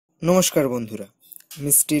নমস্কার বন্ধুরা,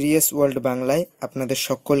 mysterious world বাংলায় আপনাদের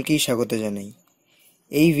সকলকেই স্বাগত জানাই।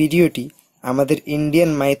 এই ভিডিওটি আমাদের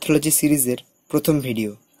ইন্ডিয়ান মাইথোলজি সিরিজের প্রথম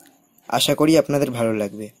ভিডিও। আশা করি আপনাদের ভালো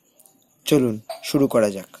লাগবে। চলুন শুরু করা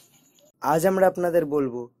যাক। আজ আমরা আপনাদের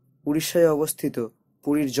বলবো উড়িষ্যায় অবস্থিত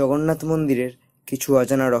পুরীর জগন্নাথ মন্দিরের কিছু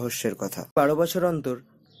অজানা রহস্যের কথা। 12 বছর অন্তর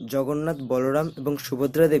জগন্নাথ, বলরাম এবং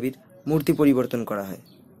সুভদ্রা দেবীর মূর্তি পরিবর্তন করা হয়,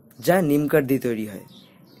 যা নিমকাঠ দিয়ে তৈরি হয়।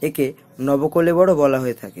 একে নবকলেবরও বলা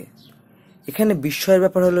হয়ে থাকে। এখানে বিস্ময়ের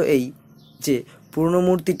ব্যাপার হলো এই যে পুরনো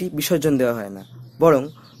মূর্তিটি বিসর্জন দেওয়া হয় না, বরং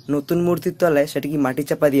নতুন মূর্তির তলায় সেটিকে মাটি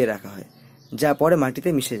চাপা দিয়ে রাখা হয়, যা পরে মাটিতে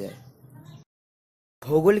মিশে যায়।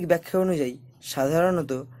 ভৌগোলিক ব্যাখ্যা অনুযায়ী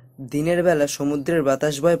সাধারণত দিনের বেলা সমুদ্রের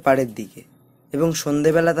বাতাস বয় পাড়ের দিকে এবং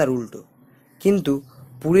সন্ধেবেলা তার উল্টো, কিন্তু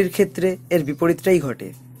পুরীর ক্ষেত্রে এর বিপরীতটাই ঘটে।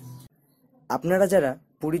 আপনারা যারা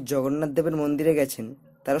পুরীর জগন্নাথ দেবের মন্দিরে গেছেন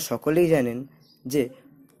তারা সকলেই জানেন যে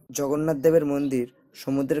জগন্নাথ দেবের মন্দির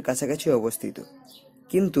সমুদ্রের কাছাকাছি অবস্থিত,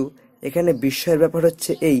 কিন্তু এখানে বিস্ময়ের ব্যাপার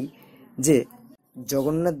হচ্ছে এই যে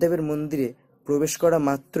জগন্নাথ দেবের মন্দিরে প্রবেশ করা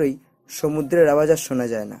মাত্রই সমুদ্রের আওয়াজ আর শোনা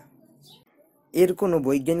যায় না। এর কোনো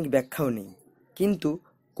বৈজ্ঞানিক ব্যাখ্যাও নেই, কিন্তু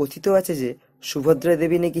কথিত আছে যে সুভদ্রা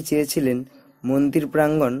দেবী নাকি চেয়েছিলেন মন্দির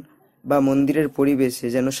প্রাঙ্গণ বা মন্দিরের পরিবেশে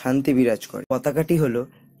যেন শান্তি বিরাজ করে। পতাকাটি হলো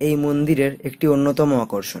এই মন্দিরের একটি অন্যতম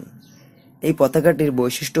আকর্ষণ। এই পতাকাটির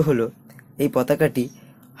বৈশিষ্ট্য হলো এই পতাকাটি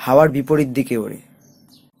হাওয়ার বিপরীত দিকে ওড়ে।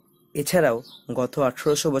 এছাড়াও গত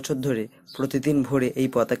 1800 বছর ধরে প্রতিদিন ভোরে এই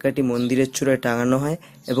পতাকাটি মন্দিরের চূড়ায় টাঙানো হয়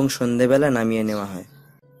এবং সন্ধেবেলা নামিয়ে নেওয়া হয়,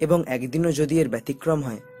 এবং একদিনও যদি এর ব্যতিক্রম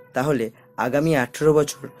হয় তাহলে আগামী 18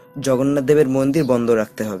 বছর জগন্নাথ দেবের মন্দির বন্ধ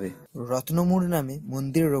রাখতে হবে। রত্নমূর নামে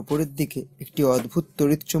মন্দিরের ওপরের দিকে একটি অদ্ভুত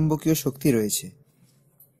তড়িৎচুম্বকীয় শক্তি রয়েছে,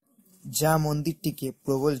 যা মন্দিরটিকে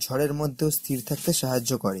প্রবল ঝড়ের মধ্যেও স্থির থাকতে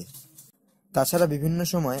সাহায্য করে। তাছাড়া বিভিন্ন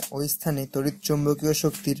সময় ওই স্থানে তড়িৎচুম্বকীয়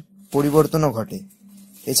শক্তির পরিবর্তনও ঘটে।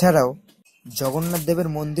 এছাড়াও জগন্নাথ দেবের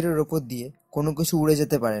মন্দিরের ওপর দিয়ে কোনো কিছু উড়ে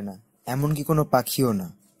যেতে পারে না, এমনকি কোনো পাখিও না।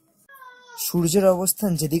 সূর্যের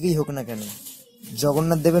অবস্থান যেদিকেই হোক না কেন,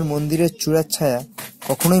 জগন্নাথ দেবের মন্দিরের চূড়ার ছায়া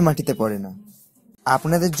কখনোই মাটিতে পড়ে না।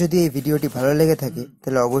 আপনাদের যদি এই ভিডিওটি ভালো লেগে থাকে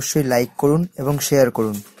তাহলে অবশ্যই লাইক করুন এবং শেয়ার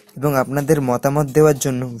করুন, এবং আপনাদের মতামত দেওয়ার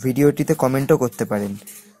জন্য ভিডিওটিতে কমেন্টও করতে পারেন।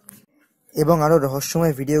 এবং আরও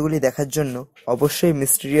রহস্যময় ভিডিওগুলি দেখার জন্য অবশ্যই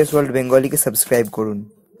মিস্টিরিয়াস ওয়ার্ল্ড বেঙ্গলিকে সাবস্ক্রাইব করুন।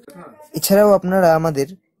 এছাড়াও আপনারা আমাদের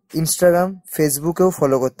ইনস্টাগ্রাম, ফেসবুকেও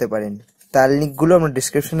ফলো করতে পারেন। তার লিঙ্কগুলো আমরা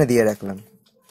ডিসক্রিপশনে দিয়ে রাখলাম।